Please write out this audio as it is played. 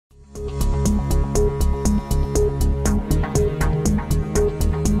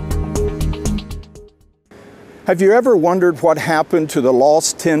Have you ever wondered what happened to the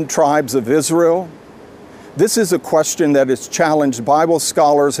lost 10 tribes of Israel? This is a question that has challenged Bible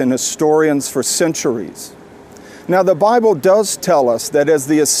scholars and historians for centuries. Now, the Bible does tell us that as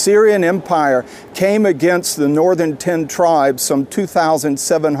the Assyrian Empire came against the northern 10 tribes some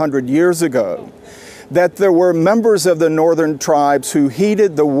 2,700 years ago, that there were members of the northern tribes who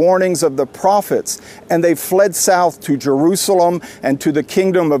heeded the warnings of the prophets, and they fled south to Jerusalem and to the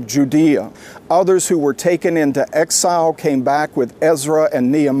kingdom of Judea. Others who were taken into exile came back with Ezra and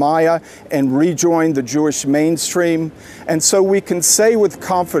Nehemiah and rejoined the Jewish mainstream. And so we can say with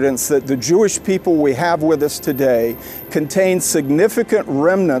confidence that the Jewish people we have with us today contain significant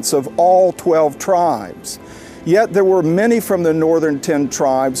remnants of all 12 tribes. Yet there were many from the northern 10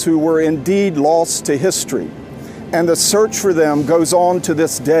 tribes who were indeed lost to history, and the search for them goes on to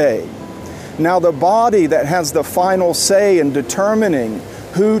this day. Now, the body that has the final say in determining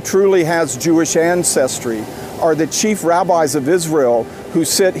who truly has Jewish ancestry are the chief rabbis of Israel who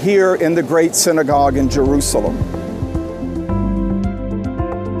sit here in the great synagogue in Jerusalem.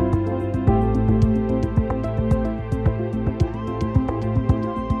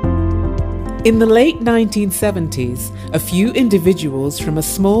 In the late 1970s, a few individuals from a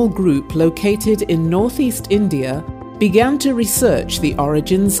small group located in northeast India began to research the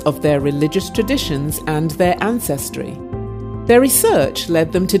origins of their religious traditions and their ancestry. Their research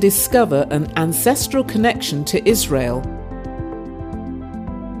led them to discover an ancestral connection to Israel.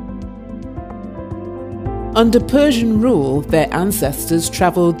 Under Persian rule, their ancestors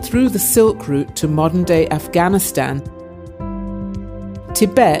traveled through the Silk Route to modern-day Afghanistan,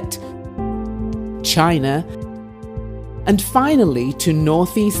 Tibet, China, and finally to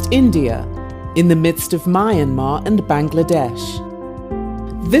northeast India, in the midst of Myanmar and Bangladesh.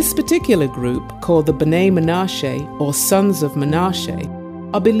 This particular group, called the Bnei Menashe, or Sons of Menashe,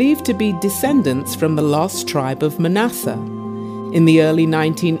 are believed to be descendants from the lost tribe of Manasseh. In the early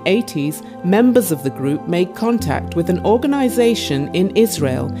 1980s, members of the group made contact with an organization in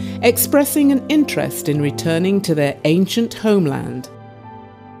Israel, expressing an interest in returning to their ancient homeland.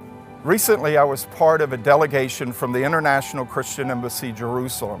 Recently, I was part of a delegation from the International Christian Embassy,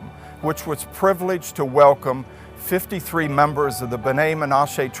 Jerusalem, which was privileged to welcome 53 members of the Beni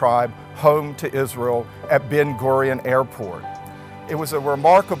Menashe tribe home to Israel at Ben Gurion Airport. It was a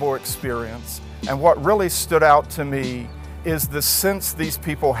remarkable experience, and what really stood out to me is the sense these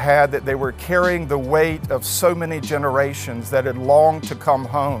people had that they were carrying the weight of so many generations that had longed to come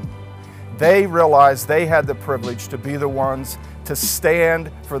home. They realized they had the privilege to be the ones to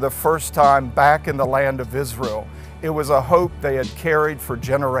stand for the first time back in the land of Israel. It was a hope they had carried for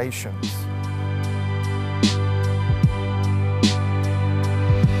generations.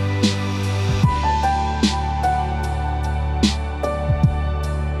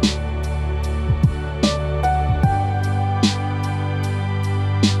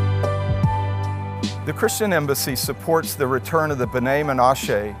 The Christian Embassy supports the return of the Bnei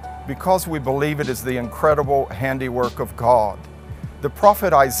Menashe because we believe it is the incredible handiwork of God. The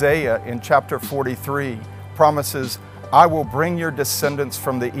prophet Isaiah in chapter 43 promises, "I will bring your descendants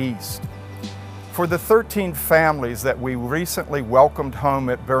from the east." For the 13 families that we recently welcomed home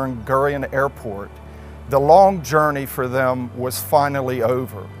at Ben Gurion Airport, the long journey for them was finally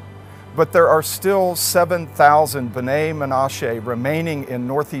over. But there are still 7,000 Bnei Menashe remaining in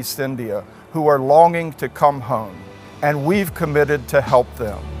northeast India who are longing to come home, and we've committed to help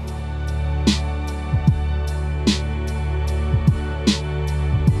them.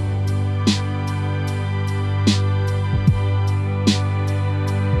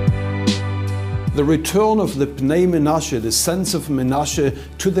 The return of the Bnei Menashe, the sons of Menashe,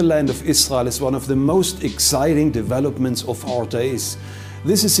 to the land of Israel is one of the most exciting developments of our days.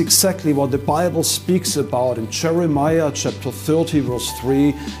 This is exactly what the Bible speaks about in Jeremiah chapter 30 verse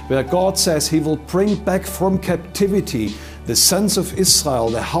 3, where God says He will bring back from captivity the sons of Israel,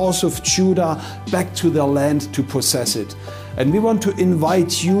 the house of Judah, back to their land to possess it. And we want to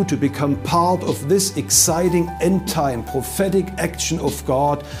invite you to become part of this exciting end-time prophetic action of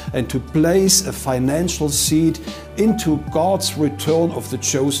God and to place a financial seed into God's return of the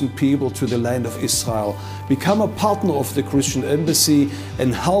chosen people to the land of Israel. Become a partner of the Christian Embassy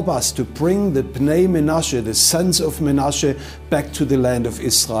and help us to bring the Bnei Menashe, the sons of Menashe, back to the land of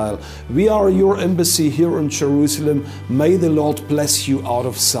Israel. We are your embassy here in Jerusalem. May the Lord bless you out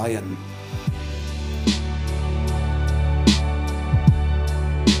of Zion.